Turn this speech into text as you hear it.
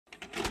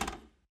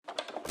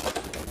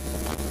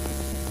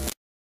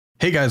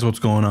Hey guys, what's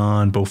going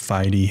on?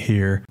 Bofeity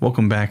here.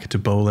 Welcome back to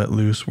Bo Let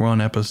Loose. We're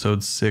on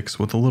episode 6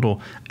 with a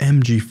little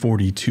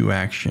MG-42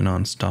 action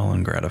on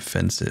Stalingrad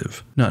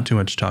offensive. Not too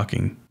much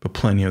talking, but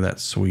plenty of that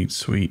sweet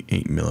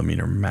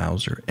 8mm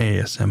Mauser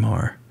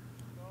ASMR.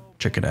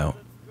 Check it out.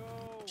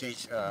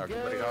 Change, what do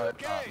you call it?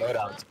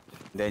 Loadout.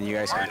 Then you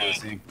guys can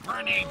listen.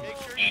 Warning!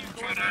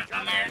 Intruder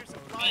alert!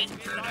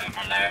 Intruder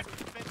alert!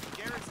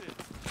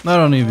 Not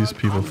only these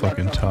people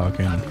fucking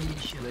talking.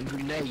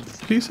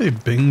 Did he say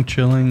Bing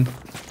chilling?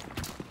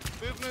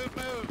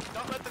 Move!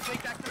 Don't let them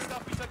take back the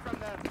stuff we took from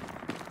them.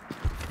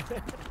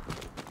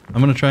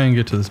 I'm gonna try and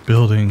get to this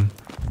building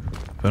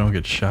if I don't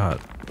get shot.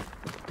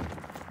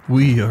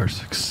 We are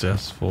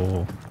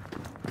successful.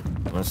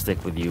 I'm gonna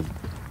stick with you,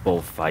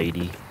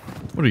 Bofeity.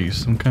 What are you,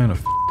 some kind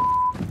of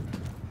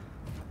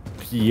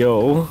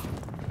Yo.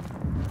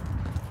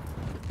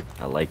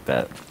 I like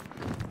that.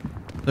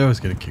 They always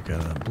get a kick out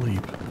of that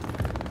bleep.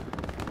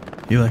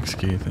 He likes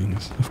gay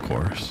things, of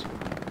course.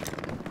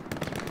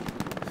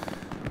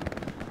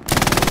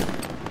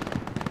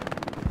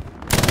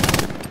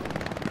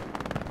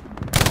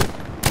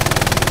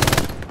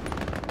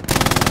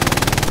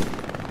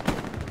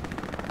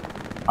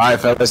 Alright,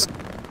 fellas.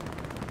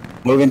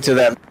 Move into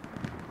that.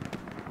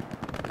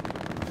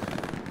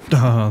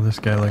 Oh, this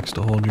guy likes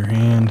to hold your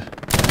hand.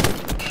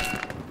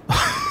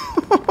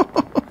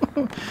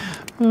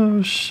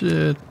 Oh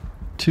shit.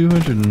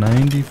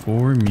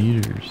 294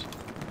 meters.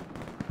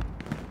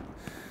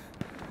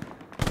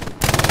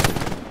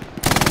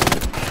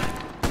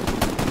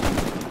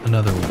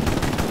 Another one.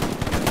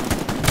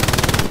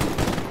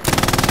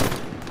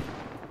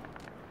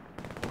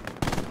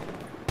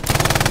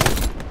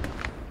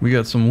 We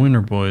got some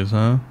winner boys,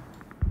 huh?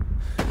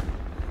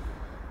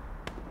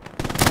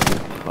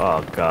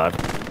 Oh god.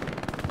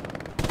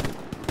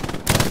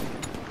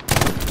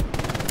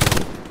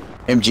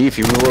 MG, if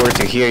you move over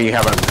to here, you're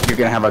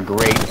gonna have a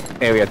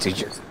great area to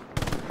just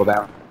pull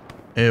down.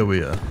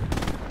 Area.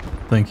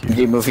 Thank you.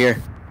 MG, move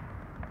here.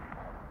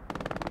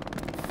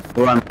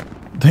 Hold on.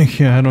 Thank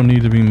you. I don't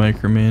need to be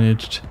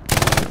micromanaged.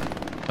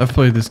 I've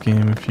played this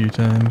game a few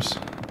times.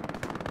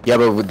 Yeah,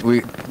 but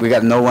we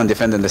got no one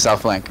defending the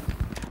south flank.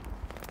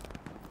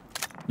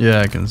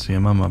 Yeah, I can see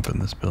him. I'm up in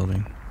this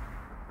building.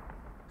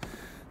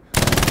 I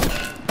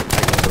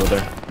can go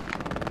there.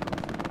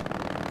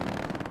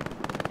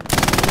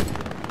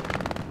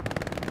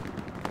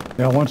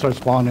 Yeah, once I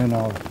spawn in,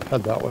 I'll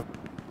head that way.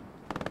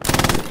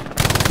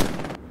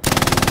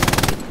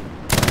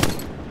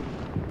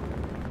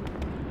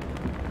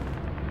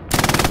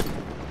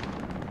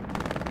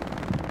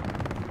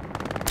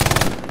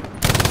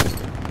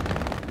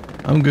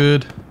 I'm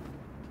good.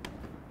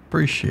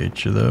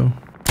 Appreciate you, though.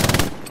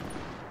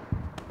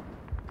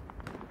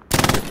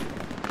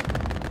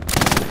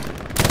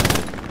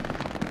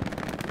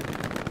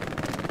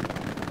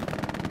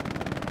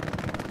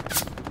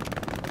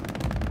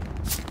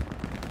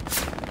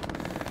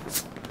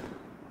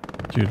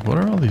 Dude, what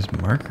are all these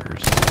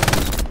markers?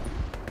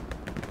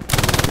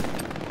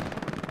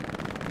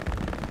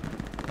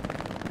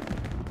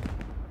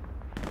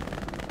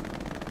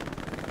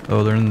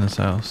 Oh, they're in this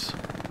house.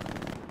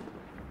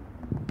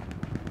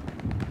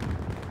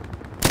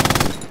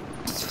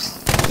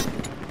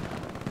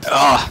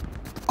 Oh,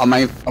 on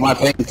my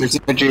plane, there's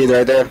infantry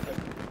right there.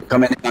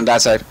 Coming in on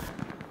that side.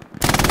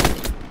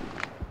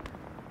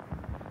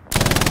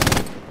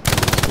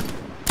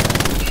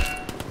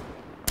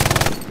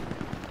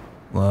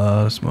 A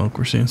lot of smoke.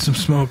 We're seeing some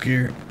smoke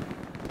here.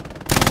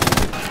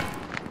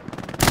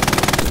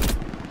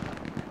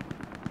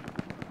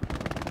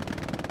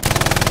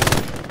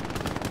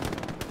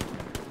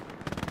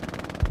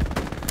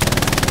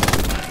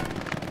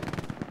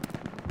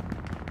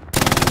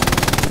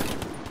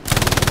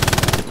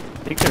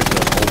 I think there's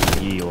an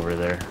OP over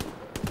there.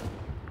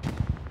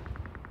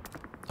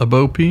 A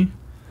BOP?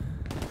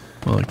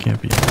 Well, it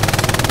can't be.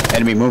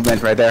 Enemy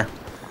movement right there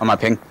on my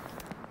ping.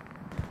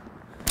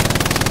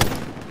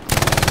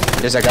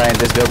 There's a guy in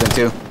this building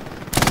too.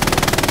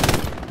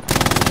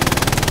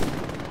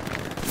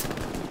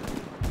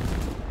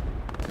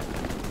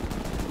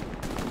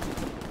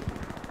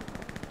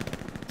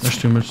 There's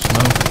too much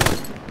smoke.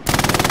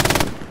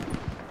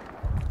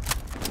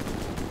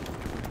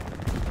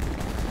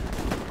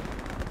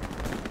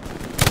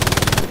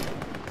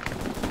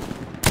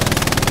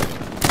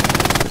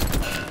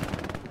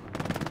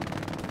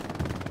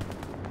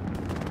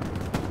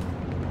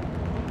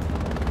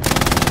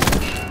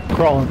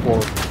 Crawling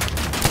forward.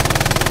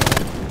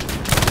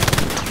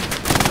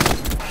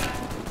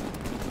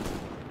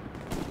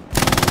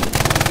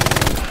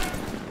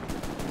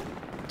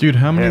 Dude,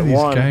 how many of Hit these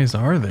one. guys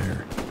are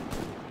there?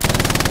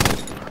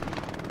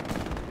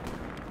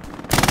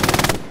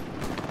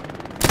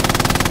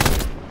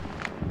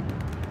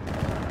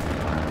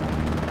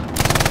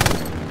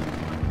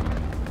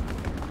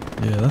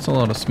 Yeah, that's a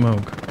lot of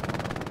smoke.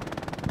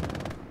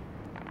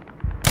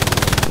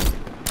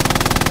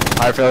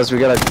 Alright, fellas, we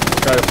gotta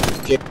try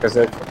to kick because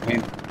they're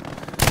coming.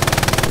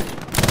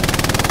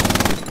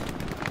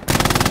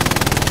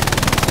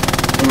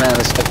 Man,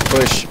 let's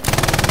push.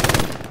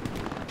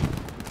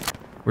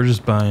 We're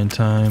just buying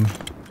time.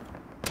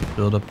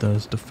 Build up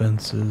those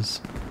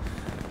defenses.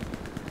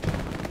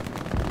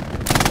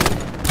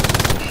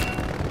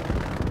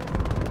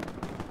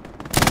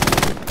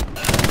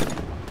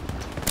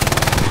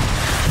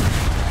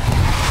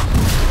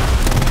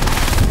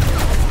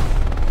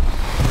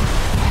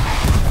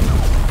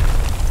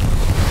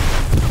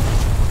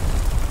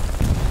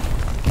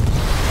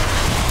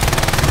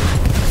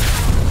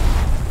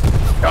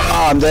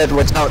 Oh, I'm dead.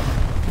 Watch out.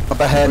 Up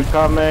ahead.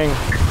 Coming.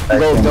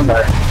 Go, don't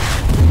die.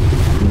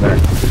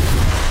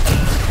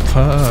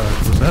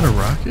 Fuck, was that a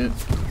rocket?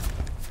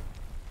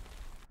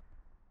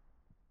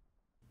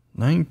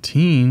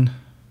 19?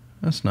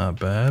 That's not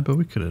bad, but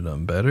we could have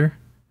done better.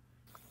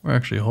 We're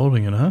actually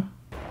holding it, huh?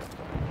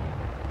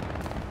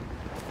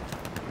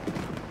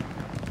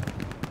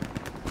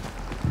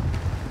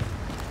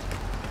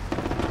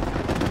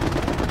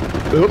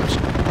 Oops.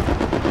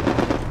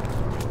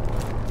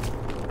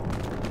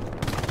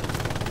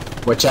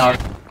 Watch out.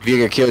 If you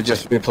get killed,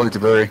 just replug the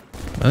brewery.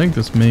 I think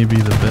this may be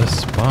the best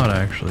spot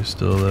actually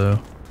still though.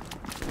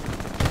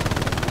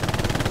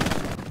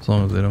 As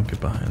long as they don't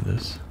get behind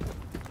us.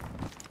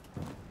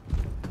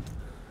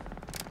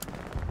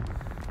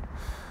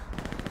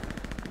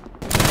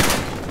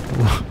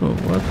 Whoa,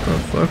 what the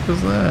fuck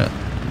was that?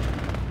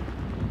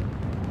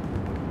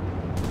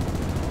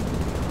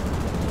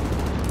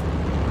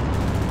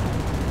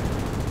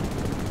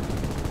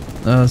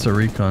 Oh, that's a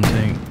recon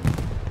tank.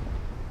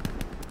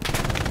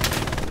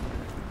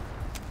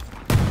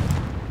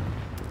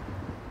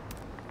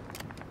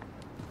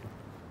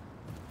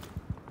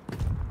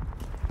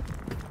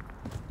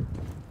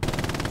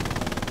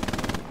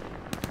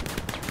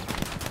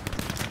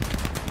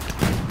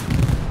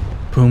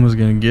 Puma's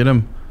gonna get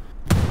him.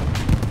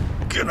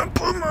 Get him,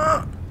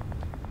 Puma!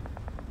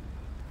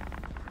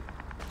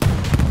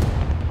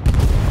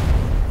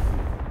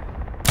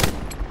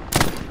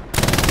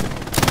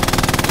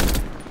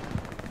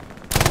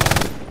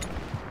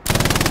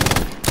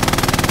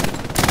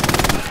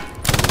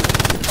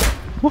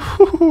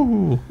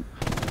 Woohoo!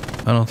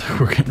 I don't think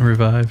we're getting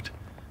revived.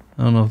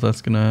 I don't know if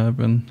that's gonna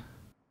happen.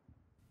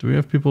 Do we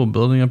have people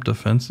building up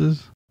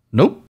defenses?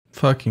 Nope.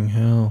 Fucking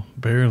hell.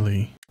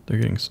 Barely. They're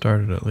getting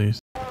started at least.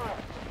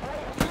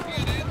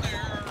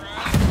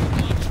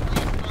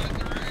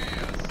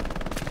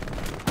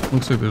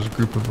 Looks like there's a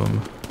group of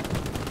them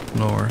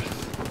north.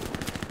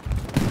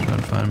 Trying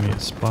to find me a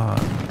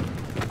spot.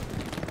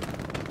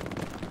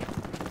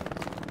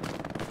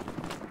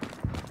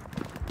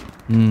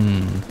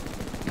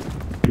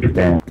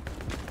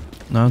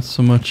 Not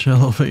so much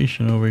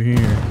elevation over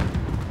here.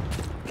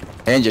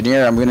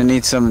 Engineer, I'm gonna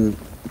need some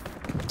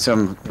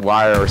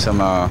wire or some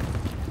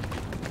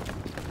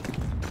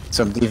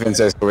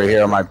defenses over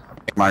here on my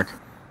mark.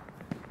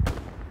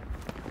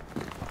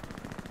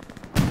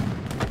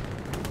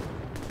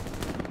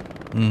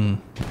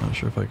 Not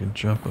sure if I can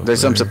jump over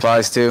There's some there.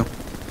 supplies too.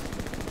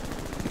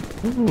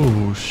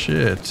 Oh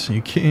shit,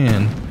 you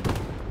can.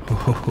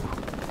 Oh,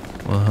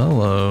 well,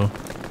 hello.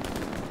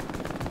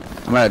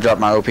 I'm gonna drop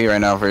my OP right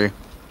now for you.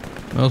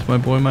 How's my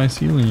boy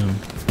mycelium?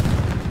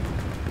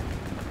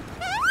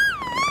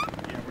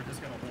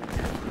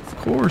 Of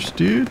course,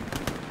 dude.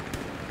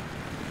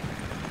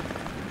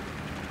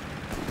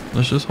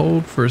 Let's just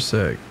hold for a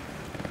sec.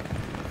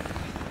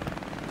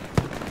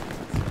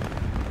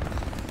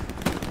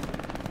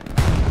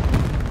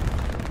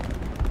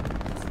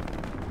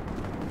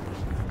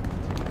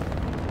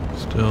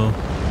 Still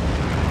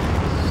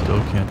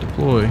can't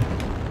deploy.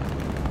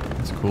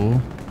 That's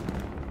cool.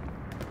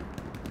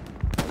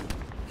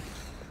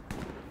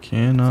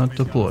 Cannot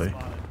deploy.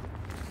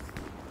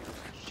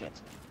 Shit.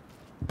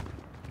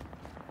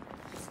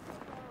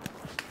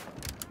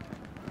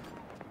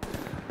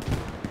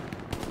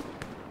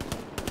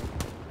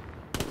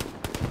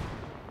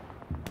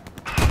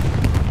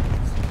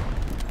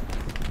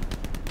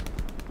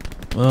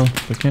 Well,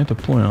 if I can't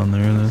deploy on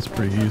there, then it's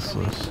pretty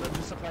useless.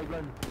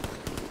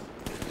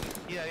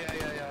 Yeah.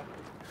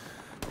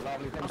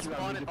 I'll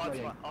spawn it by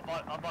spot.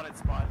 I'll bot it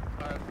spot.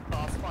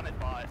 I'll spawn it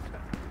bot.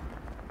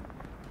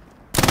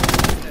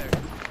 There.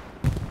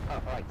 Oh,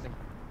 alright.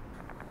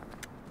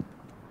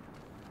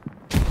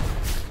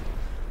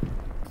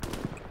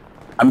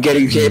 I'm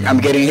getting hit. I'm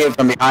getting hit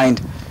from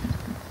behind.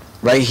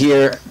 Right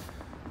here.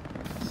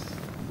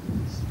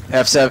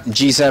 F7,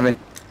 G7.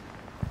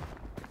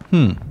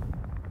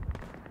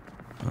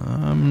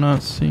 I'm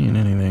not seeing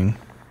anything.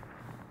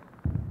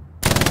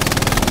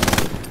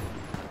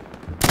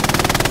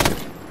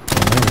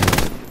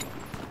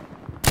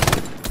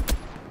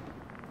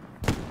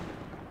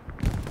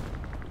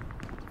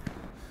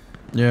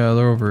 Yeah,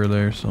 they're over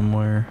there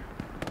somewhere.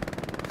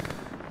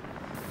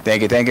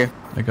 Thank you.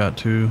 I got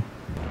two.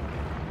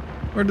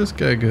 Where'd this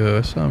guy go?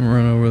 I saw him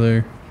run over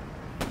there.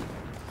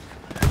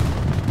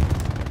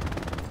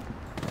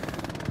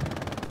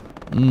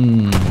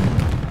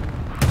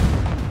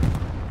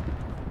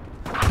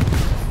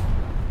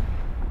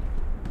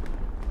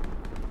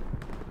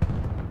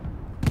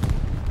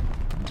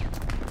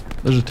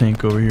 There's a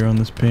tank over here on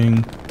this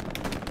ping.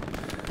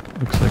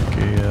 Looks like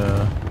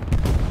a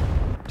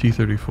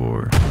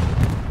T-34.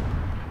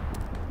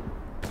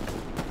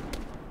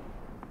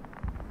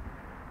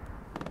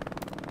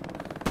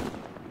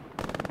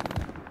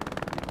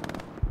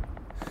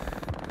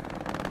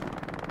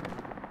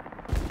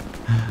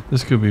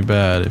 This could be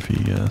bad if he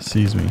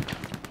sees me.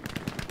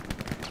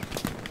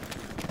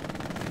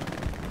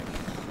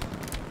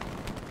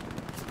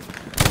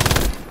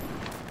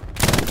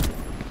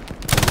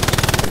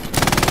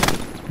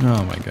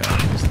 Oh my god,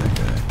 who's that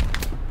guy?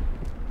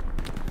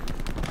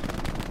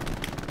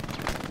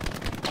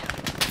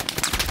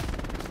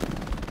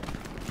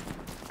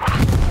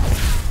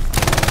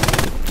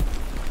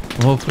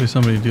 Well, hopefully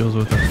somebody deals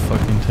with that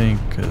fucking tank,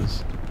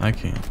 because I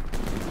can't.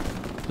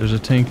 There's a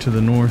tank to the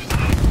north.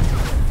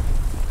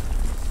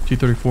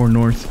 T-34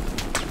 north.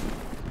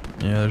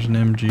 Yeah, there's an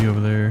MG over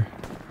there.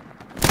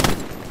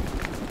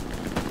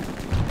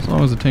 As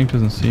long as the tank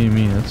doesn't see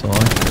me, that's all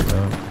I care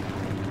about.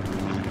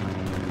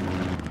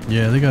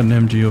 Yeah, they got an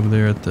MG over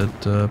there at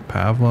that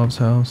Pavlov's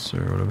house,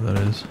 or whatever that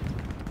is.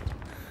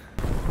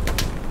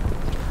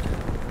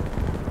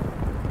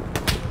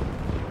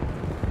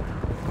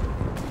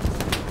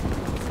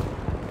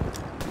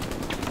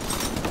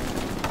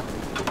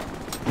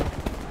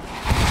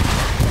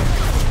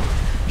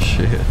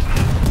 Shit.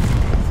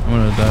 I'm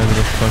gonna die to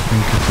the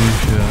fucking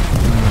Katusha.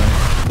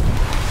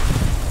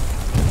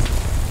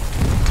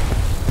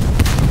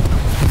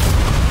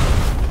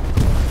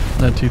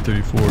 That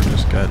T-34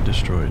 just got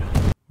destroyed.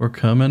 We're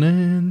coming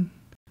in.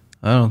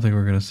 I don't think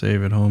we're gonna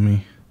save it,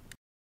 homie.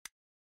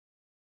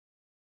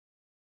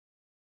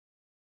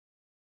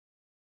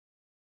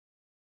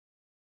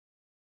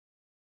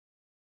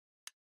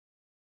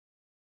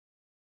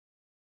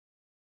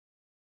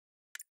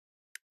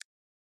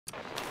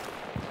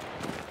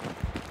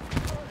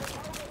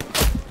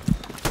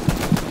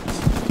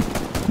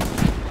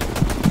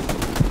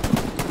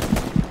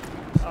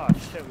 Oh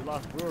shit, we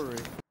lost brewery.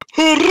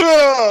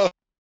 Hurrah!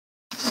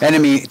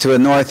 Enemy to the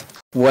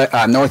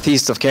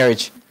northeast of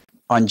Carriage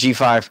on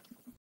G5.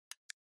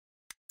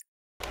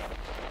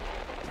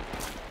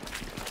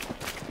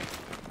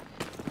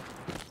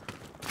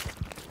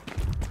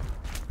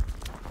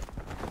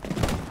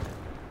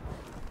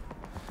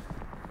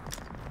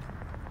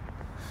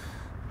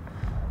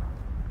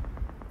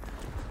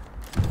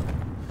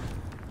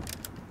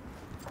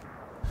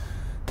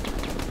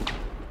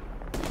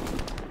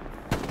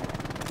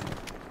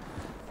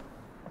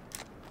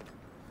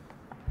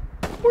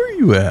 Where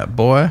you at,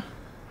 boy?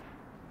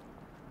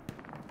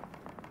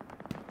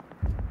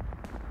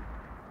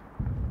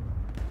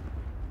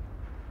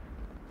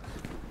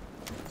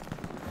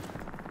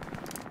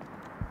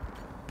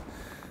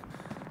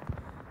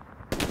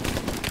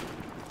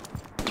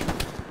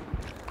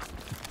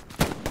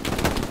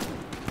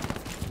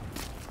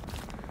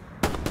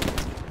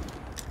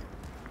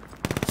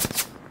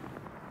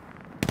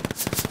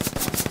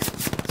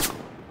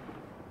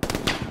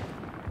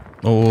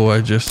 Oh, I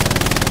just...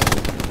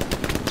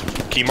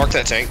 Can you mark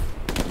that tank?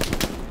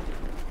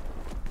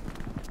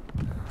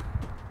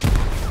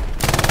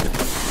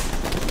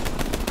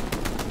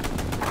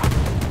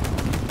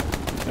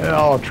 Yeah,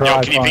 I'll try.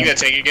 Yo, can you ping that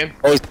tank again?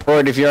 Always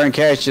forward, if you're in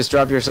Carriage, just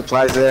drop your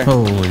supplies there.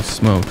 Holy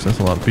smokes, that's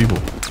a lot of people.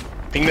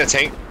 Ping that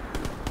tank.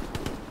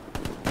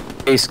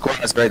 Hey,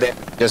 squads right there.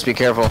 Just be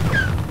careful.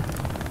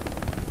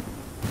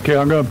 Okay,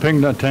 I'm gonna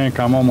ping that tank.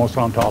 I'm almost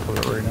on top of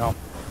it right now.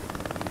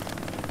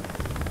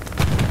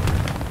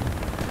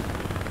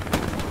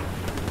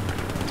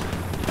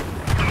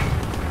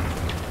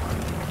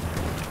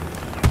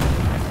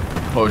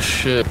 Oh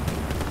shit.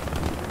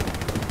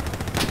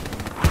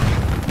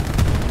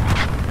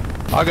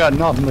 I got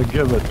nothing to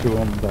give it to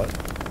him, but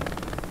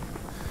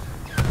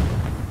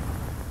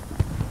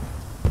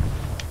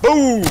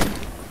Boom!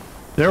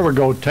 there we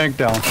go. Tank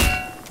down.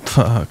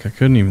 Fuck, I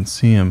couldn't even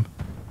see him.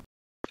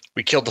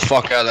 We killed the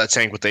fuck out of that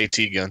tank with the AT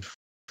gun.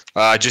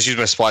 I just used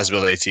my supplies to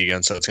build the AT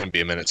gun, so it's gonna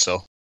be a minute,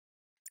 so.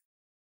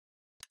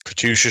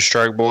 Katusha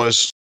strike,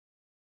 boys.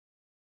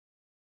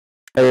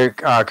 Eric,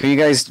 can you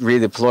guys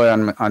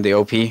redeploy on the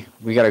OP?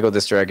 We gotta go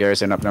destroy a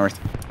garrison up north.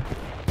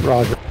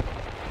 Roger.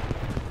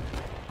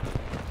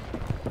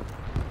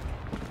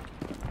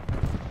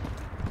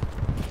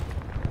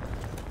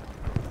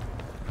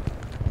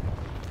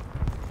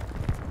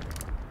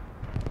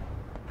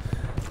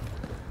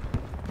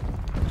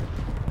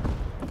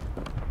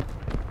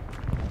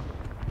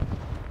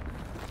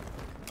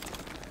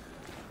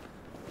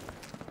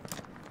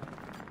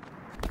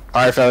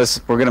 Alright, fellas,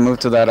 we're gonna move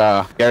to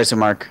that garrison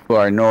mark to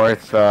our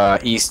north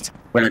east.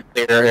 We're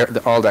gonna clear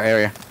all the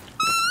area.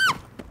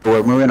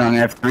 We're moving on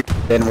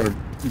F3, then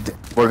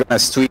we're gonna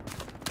sweep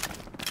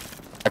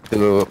back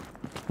to.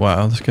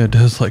 Wow, this guy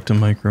does like to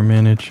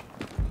micromanage.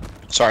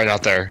 Sorry,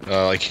 not there.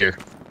 Like here.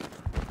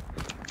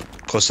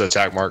 Close to the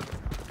attack mark.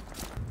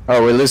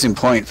 Oh, we're losing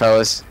point,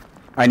 fellas.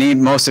 I need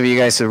most of you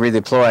guys to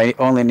redeploy.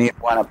 I only need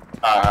one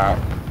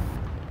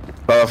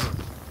above.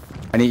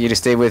 I need you to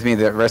stay with me.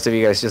 The rest of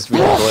you guys just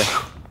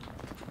redeploy.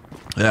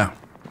 Yeah.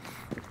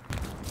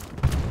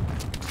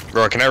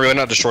 Bro, can I really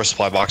not destroy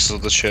supply boxes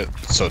with this shit?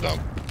 It's so dumb.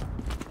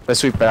 Let's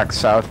sweep back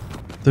south.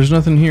 There's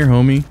nothing here,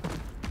 homie.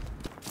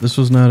 This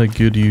was not a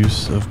good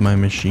use of my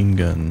machine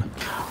gun.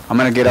 I'm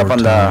gonna get up Or on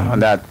time.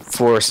 that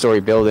 4-story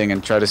building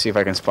and try to see if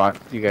I can spot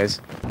you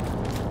guys.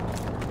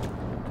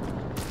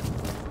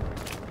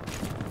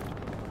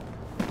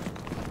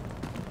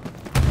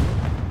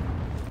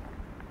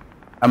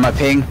 On my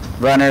ping,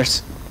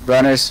 runners.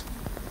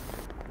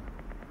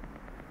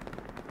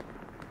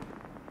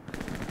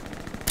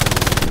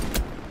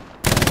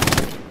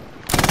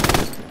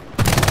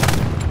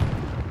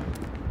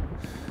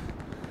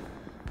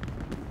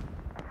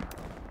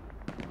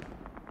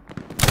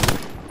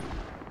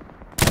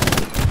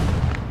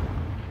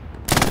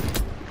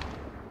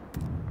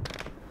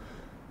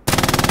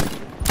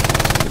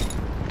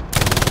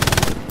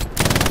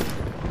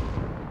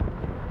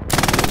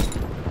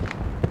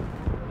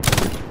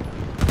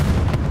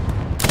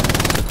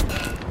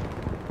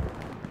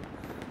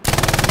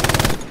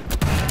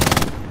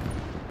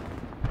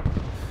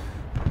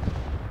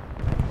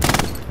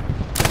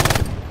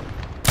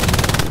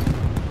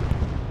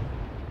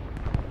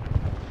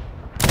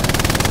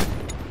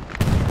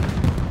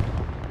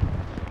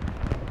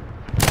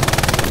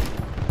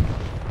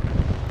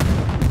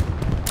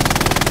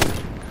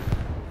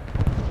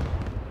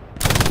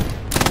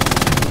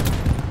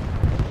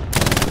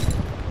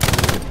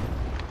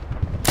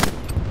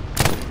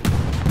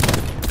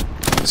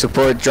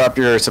 Support, drop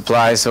your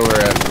supplies over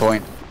at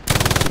point.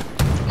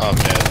 I'm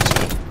dead.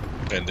 So.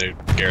 And the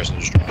garrison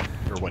just dropped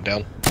or went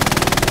down.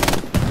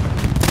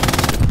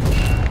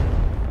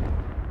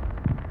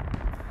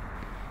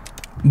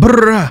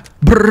 Brrrah,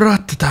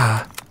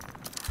 brrrah-ta-ta.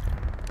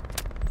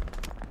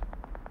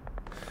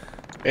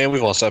 And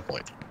we've lost that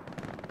point.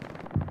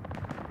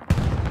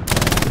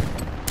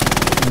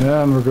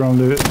 Yeah, and we're going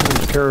to lose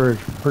carriage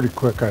pretty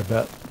quick, I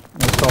bet.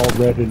 It's all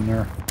red in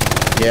there.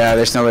 Yeah,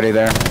 there's nobody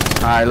there.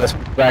 Alright, let's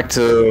move back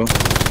to...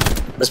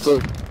 Let's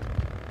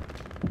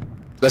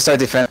start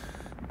defense.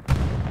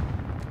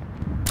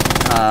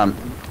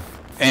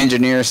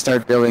 Engineers,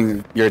 start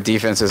building your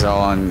defenses all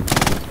on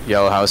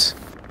Yellow House.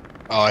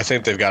 Oh, I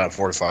think they've got it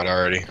fortified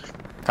already.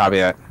 Copy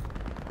that.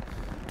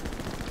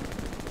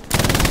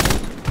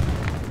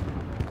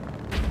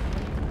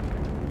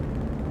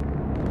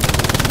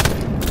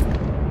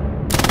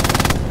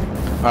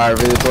 Alright,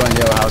 redeploying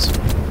Yellow House.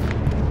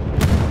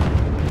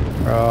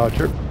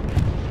 Roger.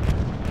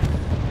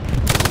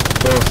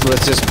 Both,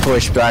 let's just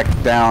push back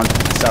down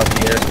south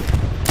here.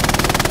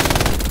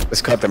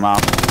 Let's cut them off.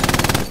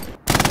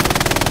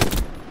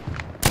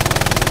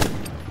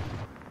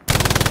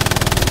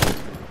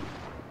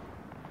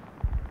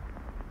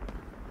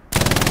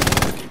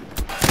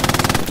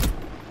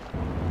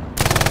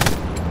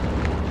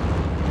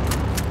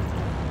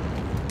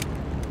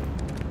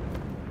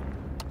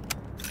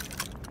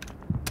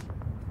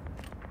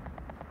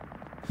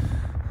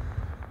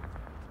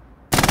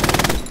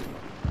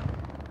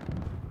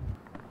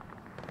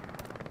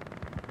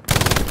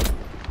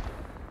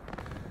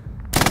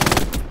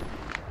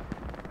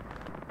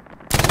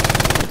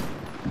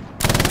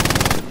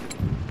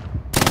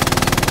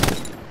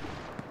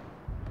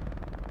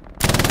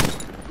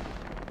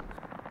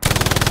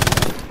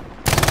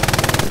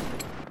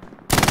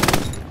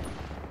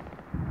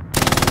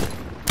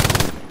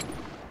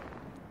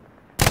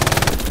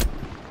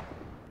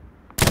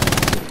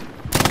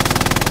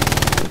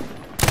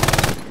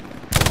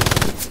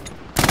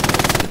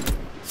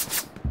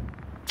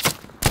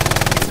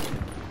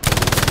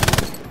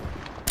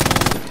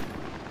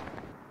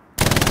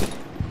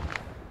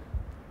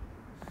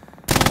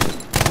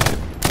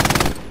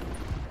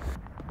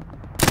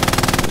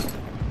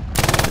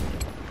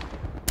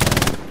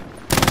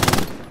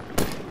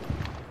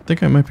 I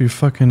think I might be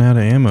fucking out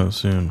of ammo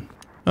soon.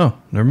 Oh,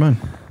 never mind.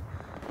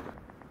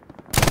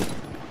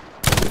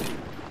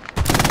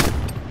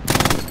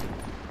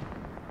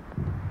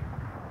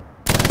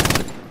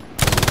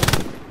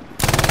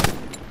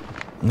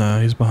 Nah,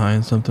 he's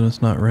behind something that's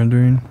not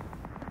rendering.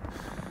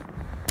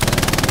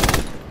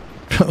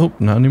 Oh,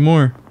 not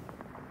anymore.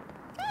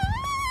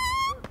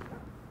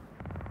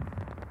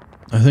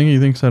 I think he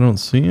thinks I don't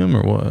see him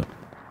or what?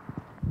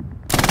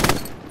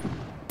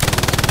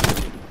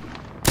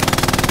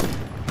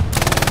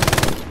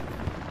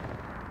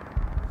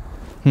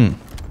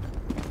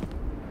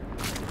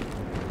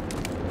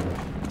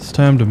 It's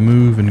time to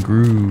move and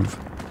groove.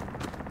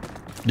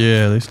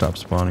 Yeah, they stopped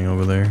spawning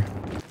over there.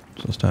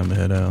 So it's time to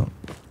head out.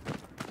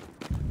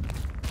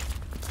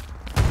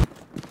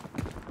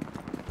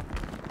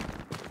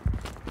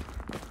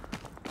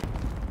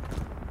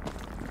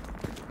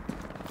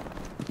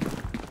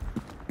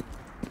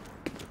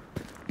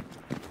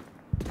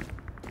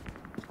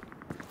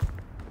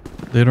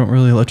 They don't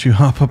really let you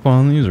hop up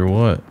on these or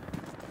what?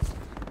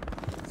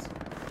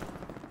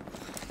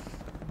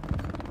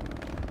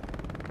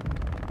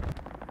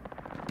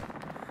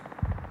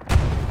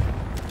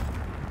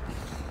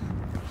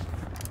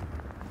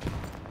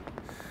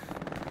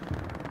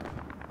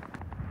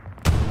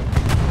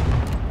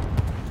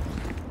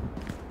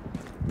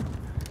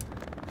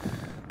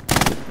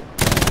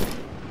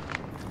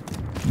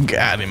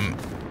 Got him.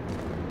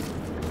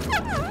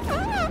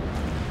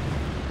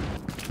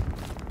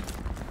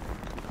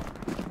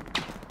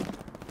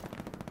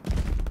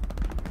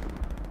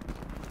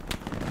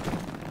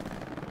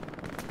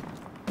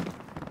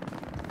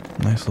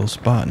 Nice little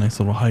spot, nice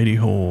little hidey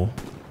hole.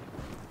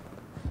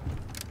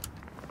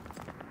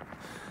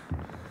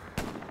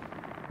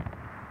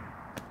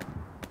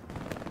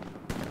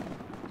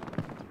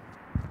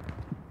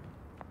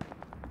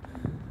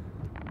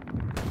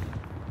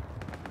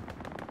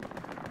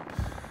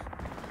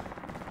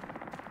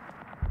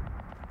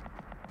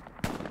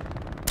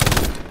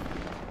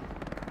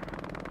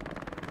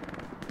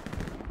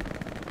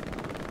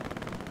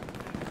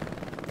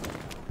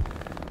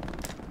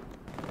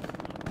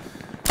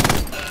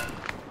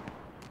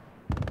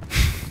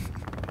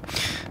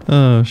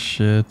 Oh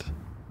shit.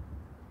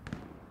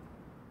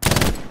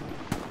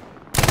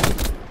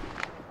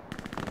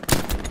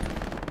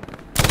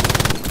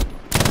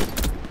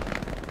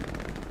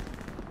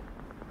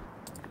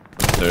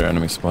 There are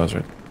enemy supplies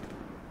right.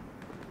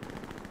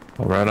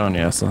 Oh, right on,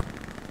 yes.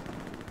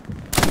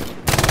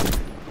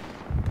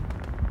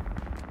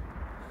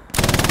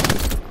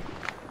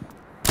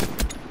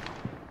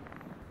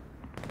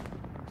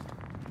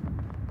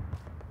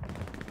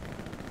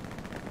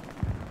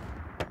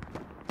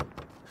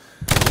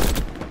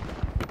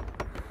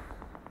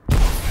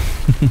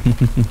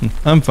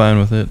 I'm fine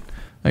with it.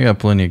 I got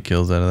plenty of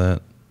kills out of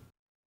that.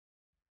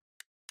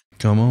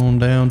 Come on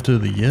down to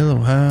the yellow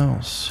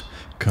house.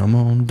 Come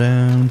on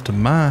down to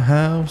my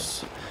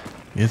house.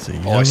 It's a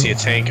yellow Oh, I see a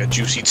tank, a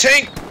juicy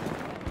tank!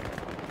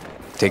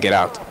 Take it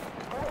out.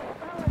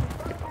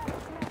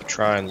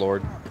 Trying,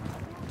 Lord.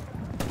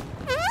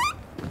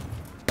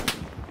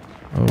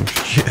 Oh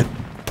shit.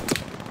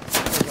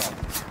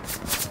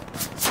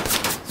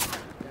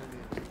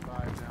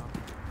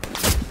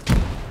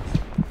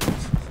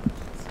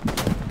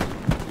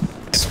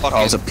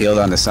 Also peeled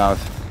on the south.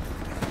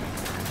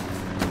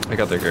 I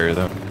got their carrier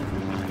though.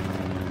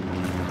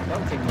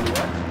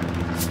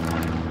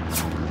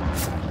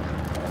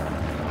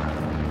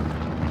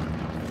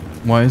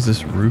 Why is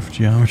this roof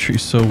geometry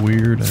so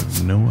weird? I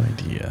have no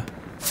idea.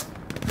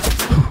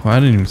 I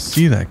didn't even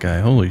see that guy.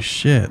 Holy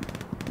shit.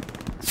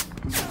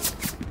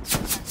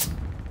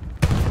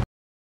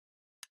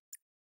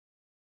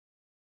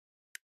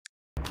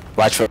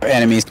 Watch for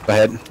enemies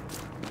ahead.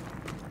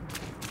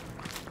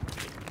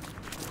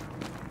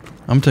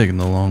 I'm taking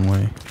the long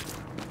way.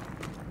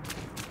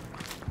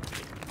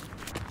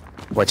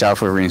 Watch out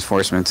for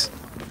reinforcements.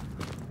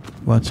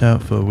 Watch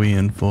out for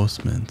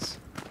reinforcements.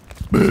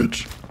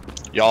 Bitch.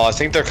 Y'all, I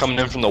think they're coming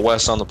in from the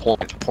west on the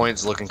point. The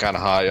point's looking kind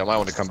of high. I might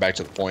want to come back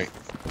to the point.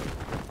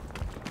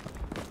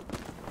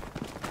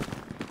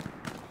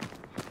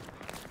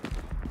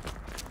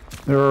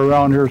 They're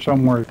around here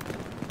somewhere.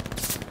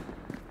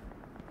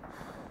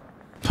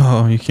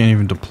 Oh, you can't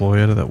even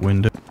deploy out of that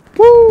window.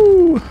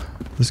 Woo!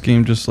 This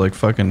game just like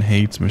fucking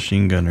hates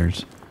machine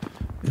gunners.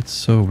 It's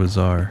so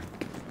bizarre.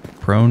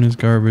 Prone is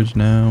garbage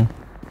now.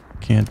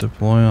 Can't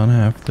deploy on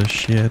half the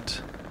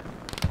shit.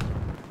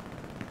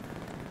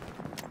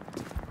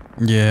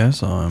 Yeah, I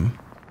saw him.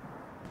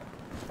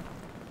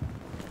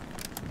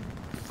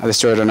 I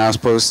destroyed an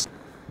outpost.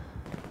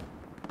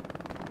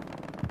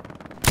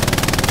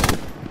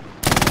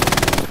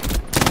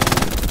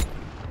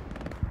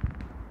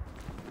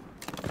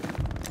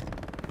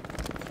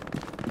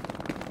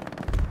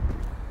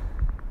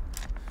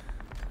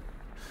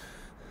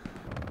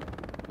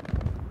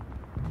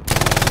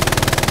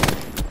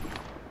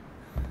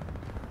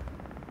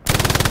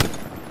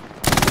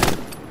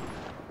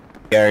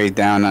 Gary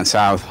down on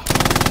south.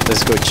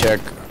 Let's go check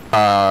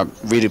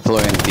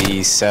redeploying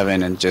the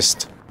 7 and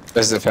just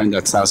let's defend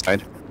that south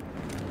side.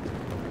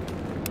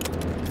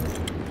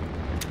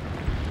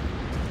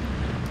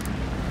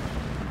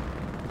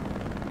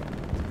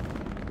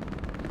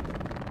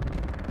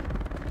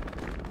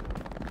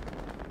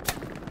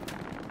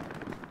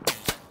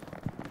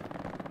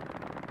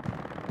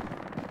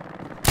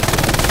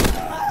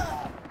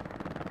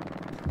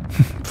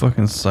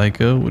 Fucking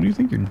psycho. What do you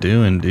think you're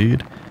doing,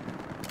 dude?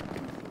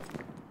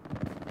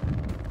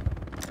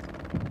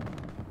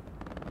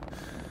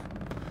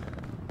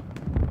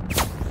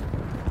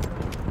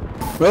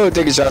 Oh,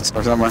 taking shots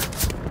from somewhere.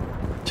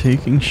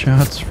 Taking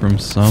shots from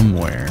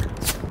somewhere.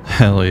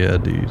 Hell yeah,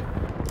 dude.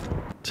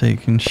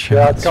 Taking shots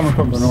Yeah, it's coming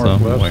from the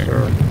northwest.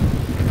 somewhere.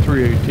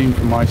 318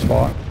 from my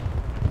spot.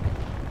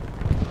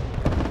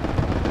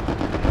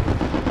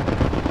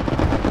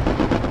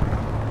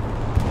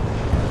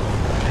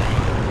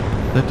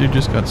 That dude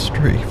just got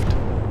strafed.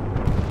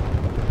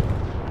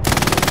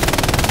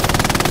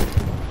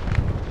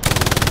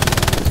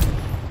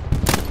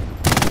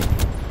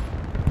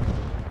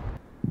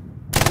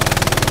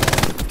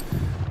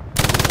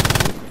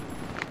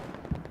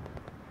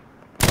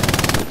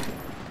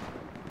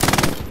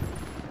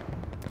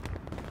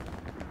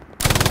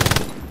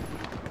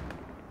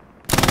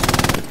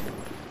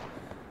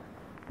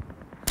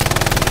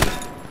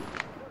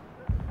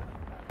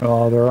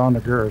 Oh, they're on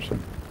the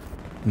garrison.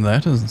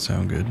 That doesn't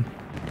sound good.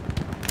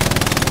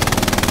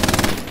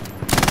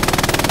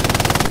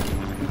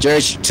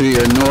 George, to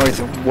your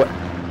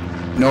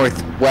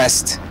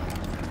northwest.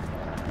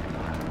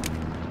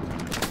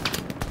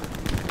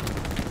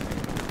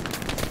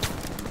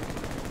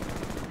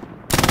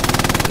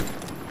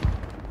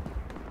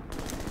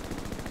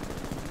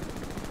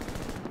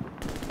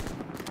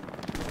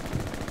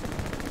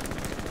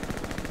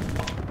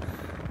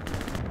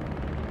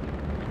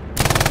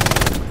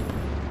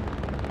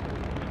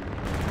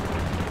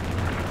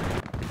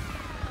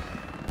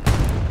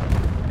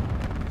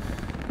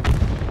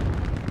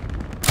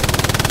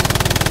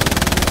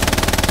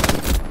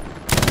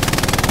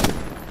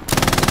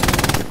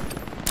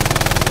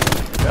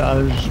 I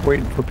was just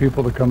waiting for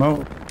people to come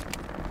out.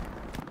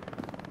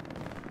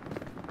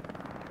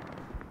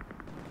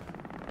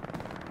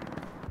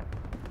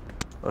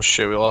 Oh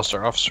shit, we lost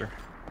our officer.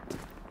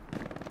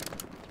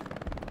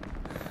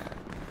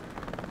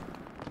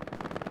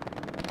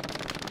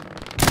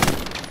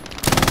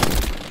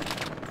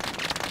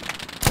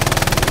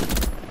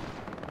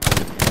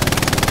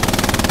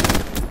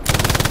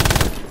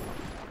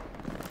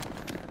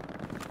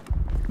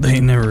 They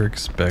never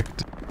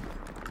expect.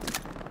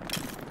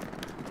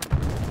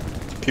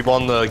 People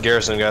on the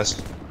garrison,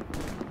 guys.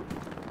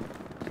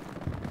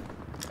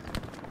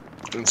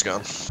 It's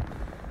gone.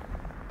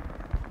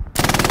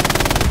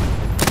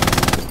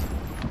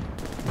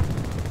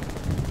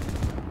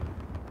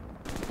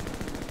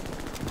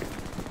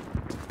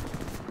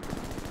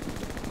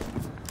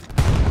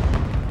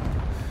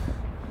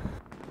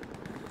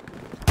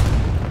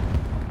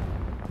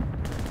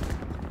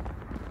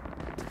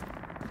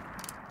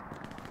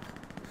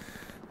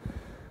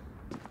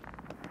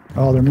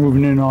 Oh, they're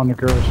moving in on the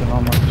garrison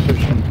on my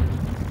position.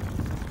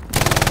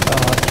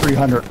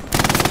 300.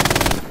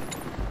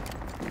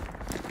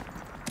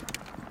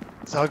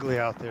 It's ugly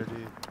out there,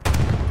 dude.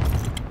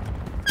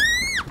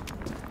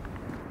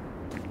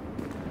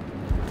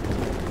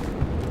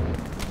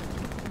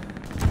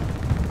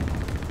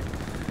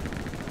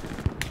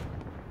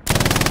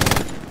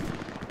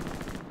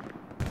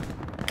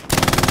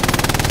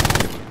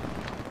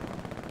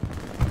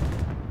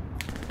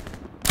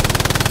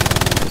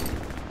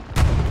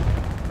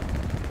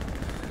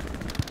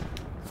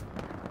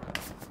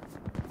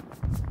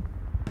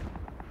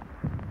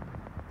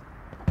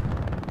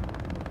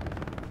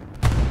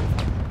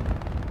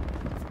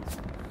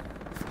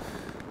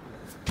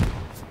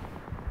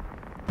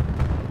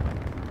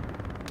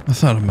 I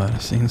thought I might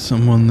have seen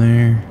someone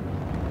there.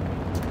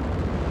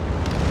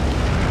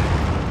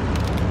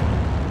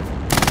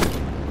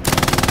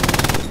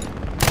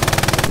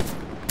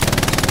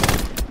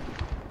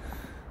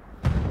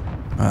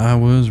 I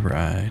was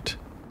right.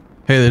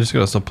 Hey, they just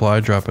got a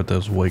supply drop at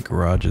those white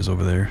garages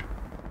over there.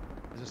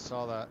 I just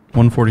saw that.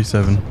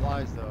 147.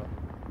 Supplies, though.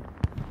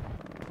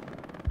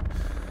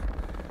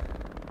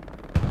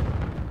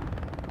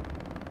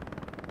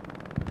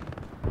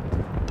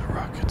 The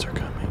rockets are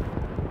coming.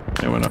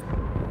 They went up.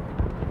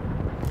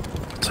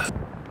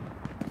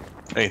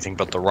 Anything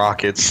but the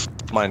rockets.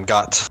 Mein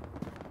Gott.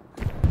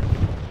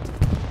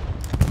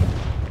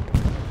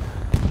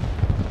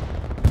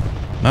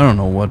 I don't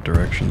know what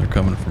direction they're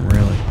coming from,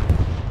 really.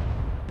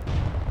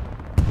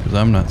 Because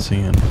I'm not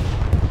seeing.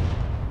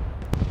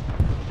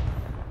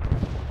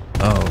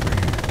 Oh, over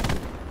here.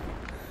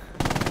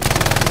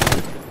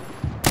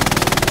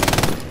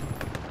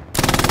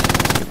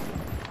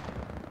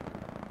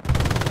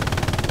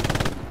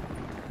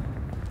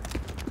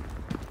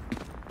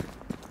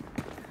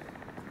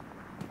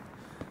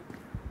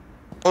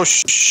 Oh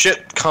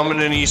shit,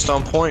 coming in east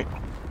on point.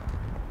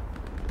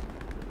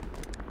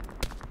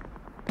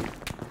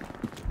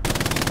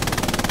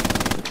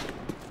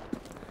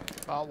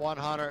 About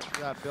 100.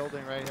 That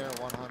building right here,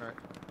 100.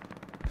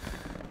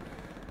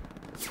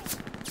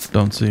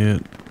 Don't see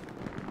it.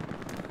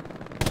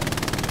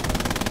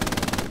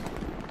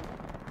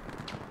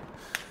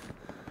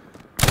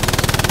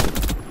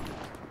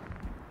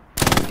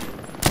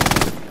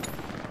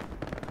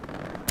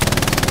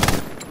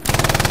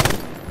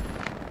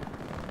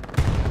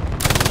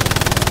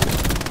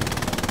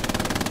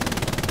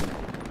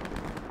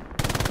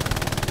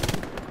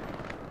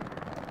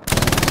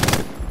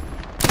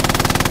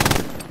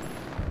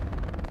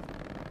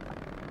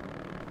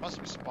 Must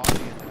be spawning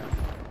in there.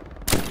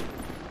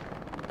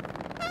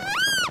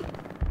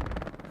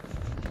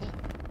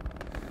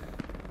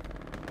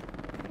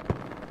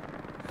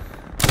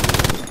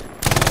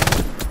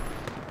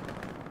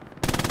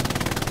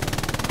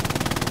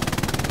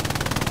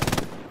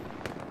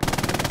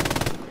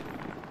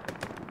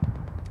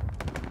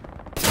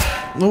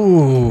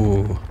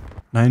 Ooh,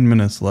 9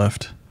 minutes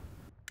left.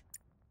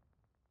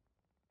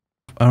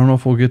 I don't know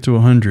if we'll get to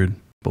 100,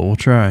 but we'll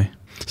try.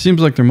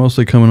 Seems like they're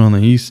mostly coming on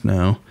the east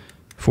now,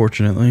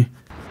 fortunately.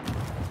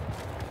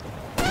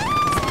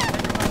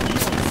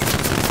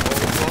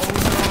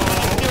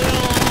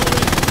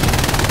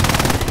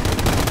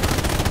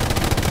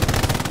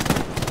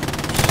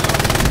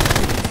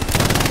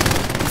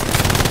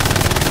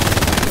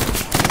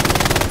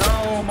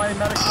 No, my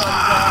medic son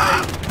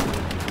died.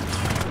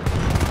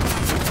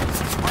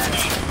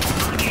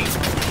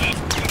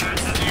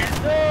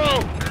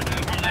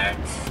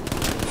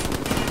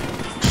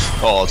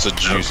 Oh, it's a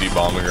juicy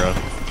bombing run.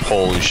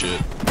 Holy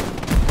shit.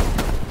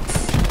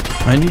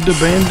 I need a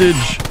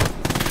bandage.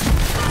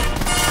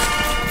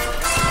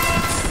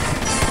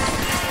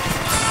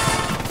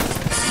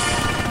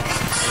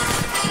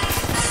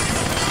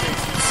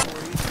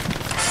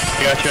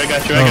 I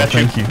got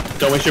you. Thank you.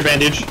 Don't waste your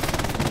bandage.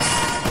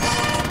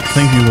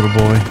 Thank you, little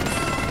boy.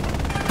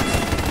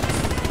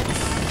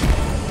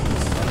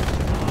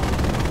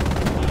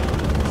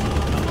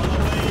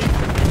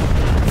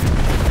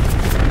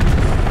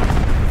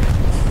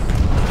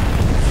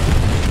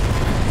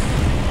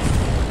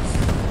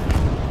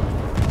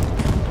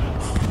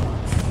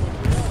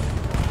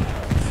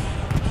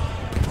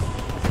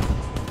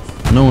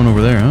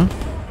 over there, huh?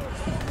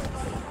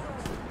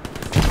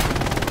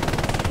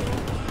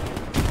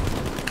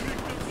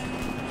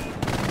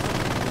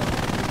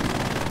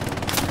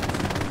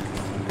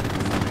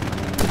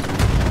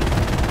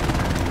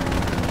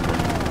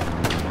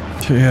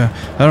 Yeah,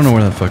 I don't know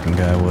where that fucking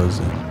guy was,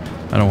 and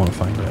I don't want to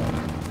find out.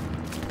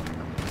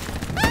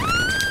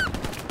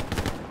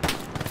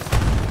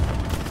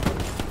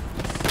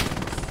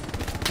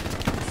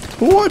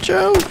 Watch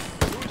out!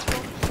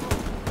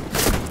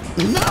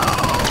 No!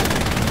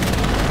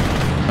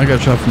 I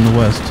got shot from the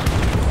west.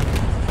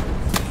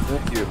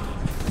 Thank you.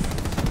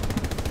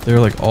 They're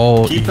like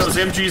all Keep east. those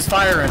MGs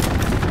firing.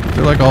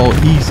 They're like all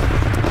east.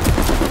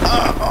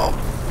 Oh,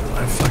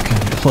 I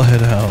fucking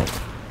bled out.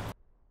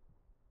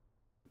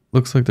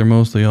 Looks like they're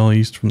mostly all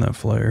east from that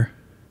flare.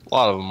 A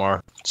lot of them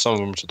are. Some of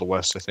them to the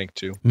west, I think,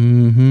 too.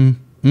 Mm-hmm.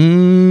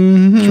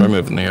 Mm-hmm. Try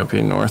moving the OP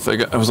north.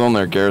 I was on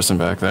their garrison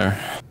back there.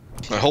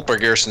 I hope our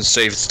garrison's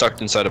safe. It's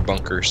stuck inside a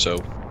bunker, so...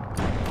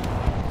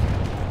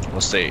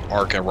 Unless they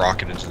arc a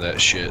rocket into that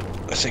shit,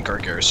 I think our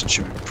garrison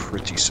should be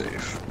pretty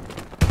safe.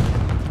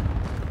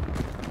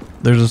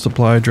 There's a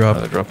supply drop.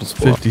 They're dropping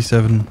supply.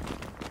 57.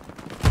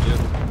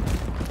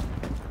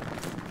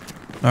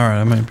 Alright,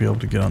 I might be able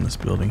to get on this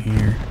building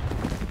here.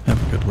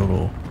 Have a good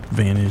little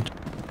vantage.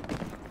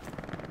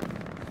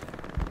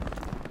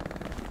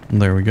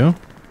 And there we go.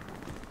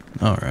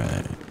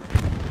 Alright.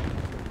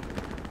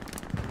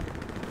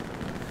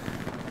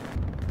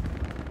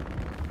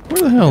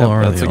 Where the hell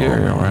are that's they a all?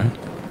 area, right?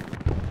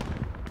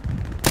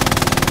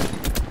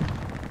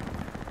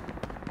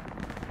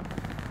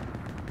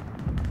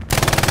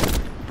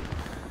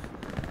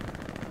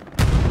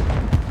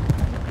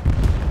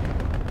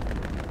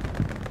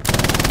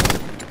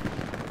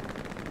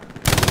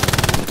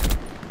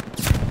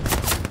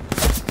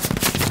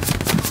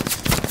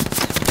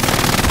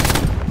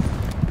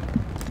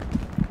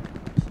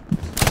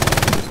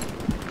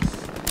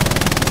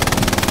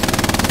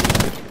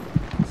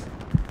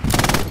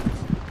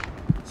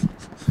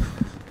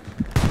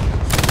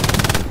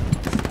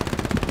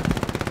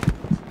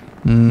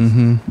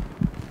 Mm-hmm.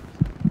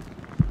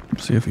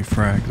 See if he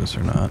fragged us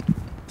or not.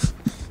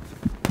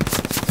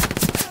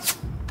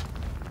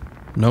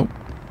 Nope.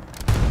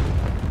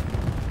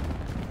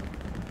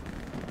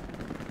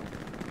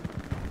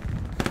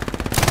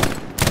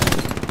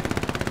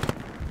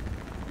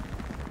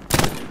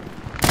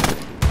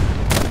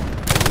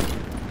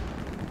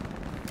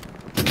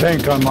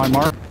 Tank on my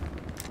mark.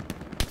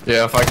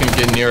 Yeah, if I can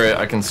get near it,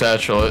 I can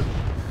satchel it.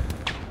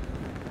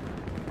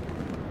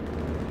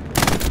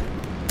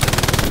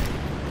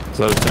 Is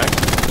that a tank?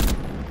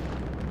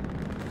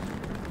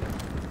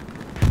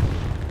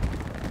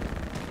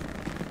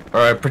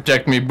 Alright,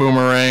 protect me,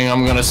 Boomerang.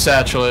 I'm gonna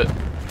satchel it.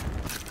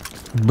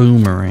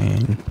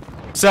 Boomerang.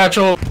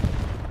 Satchel!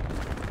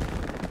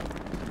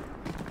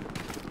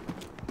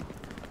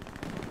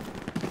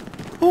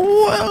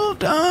 Well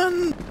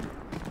done.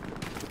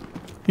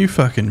 You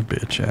fucking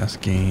bitch ass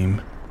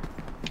game.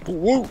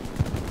 Woo!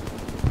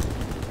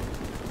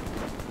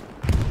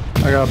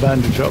 I got a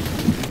bandage up.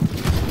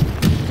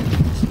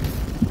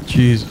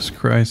 Jesus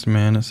Christ,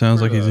 man. It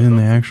sounds like he's in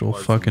the actual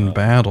fucking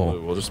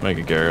battle. We'll just make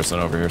a garrison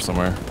over here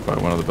somewhere by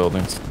one of the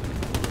buildings.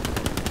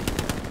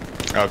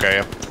 Okay,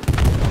 yeah.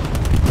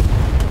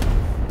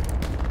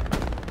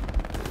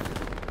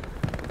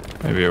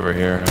 Maybe over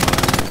here.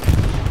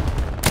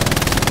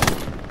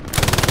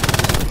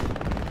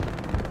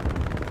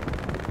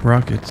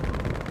 Rockets.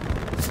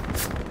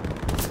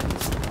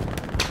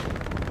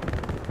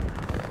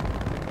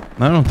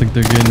 I don't think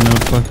they're getting no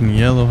fucking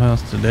yellow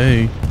house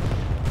today.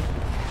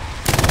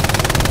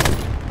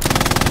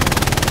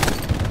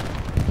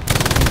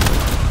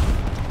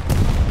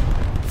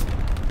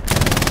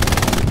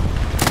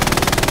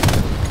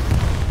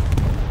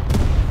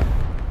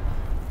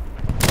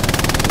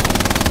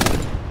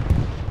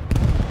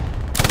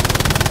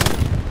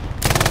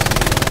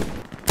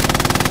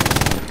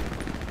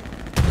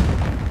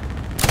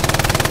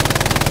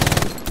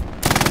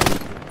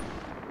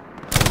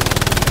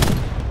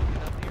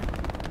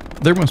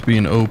 There must be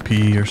an OP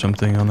or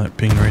something on that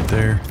ping right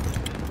there.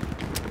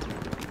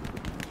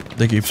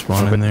 They keep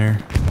spawning there.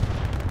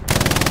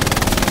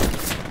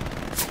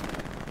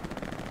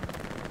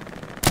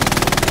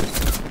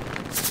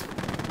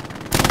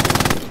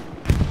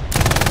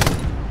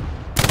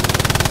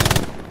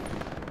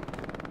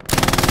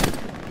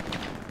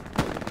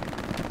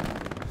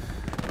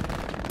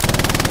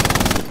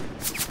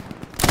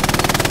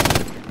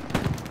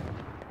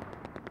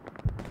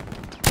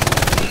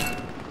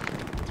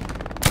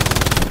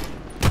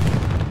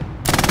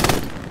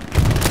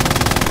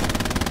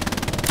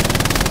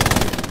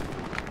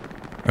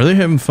 Are they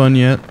having fun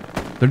yet?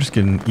 They're just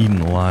getting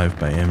eaten alive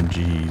by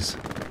MGs.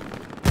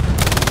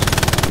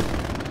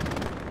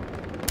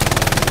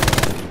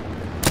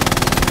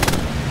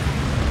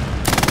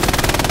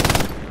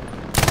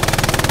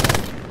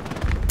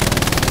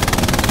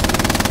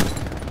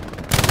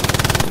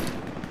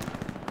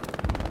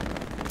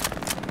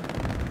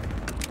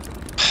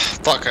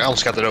 Fuck, I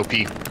almost got that OP.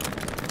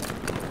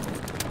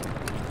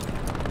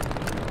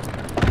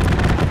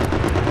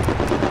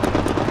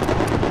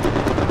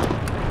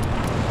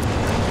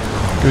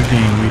 Good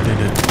game, we did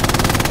it.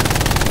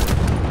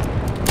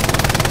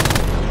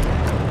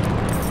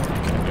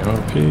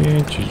 OP,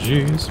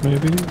 GG's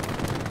maybe?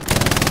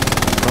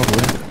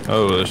 Probably.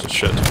 Oh, there's a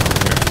shit ton over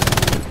here.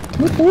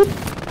 Whoop, whoop.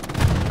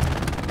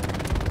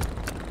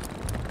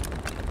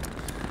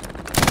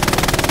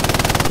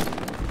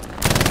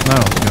 I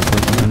don't think I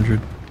played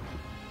 100.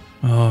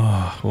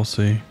 Oh, we'll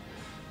see.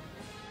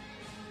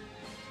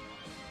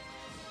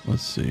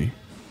 Let's see.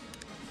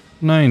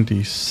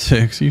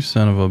 96, you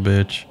son of a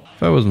bitch.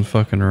 If I wasn't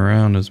fucking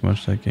around as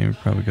much that game, I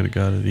probably could have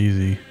got it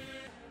easy.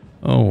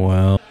 Oh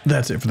well.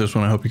 That's it for this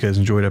one. I hope you guys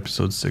enjoyed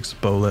episode 6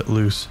 of Bo Let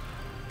Loose.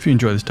 If you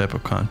enjoy this type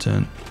of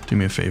content, do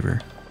me a favor.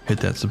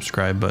 Hit that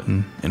subscribe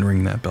button and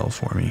ring that bell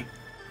for me.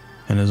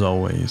 And as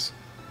always,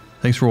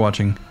 thanks for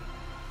watching,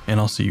 and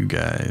I'll see you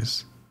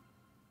guys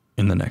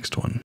in the next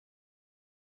one.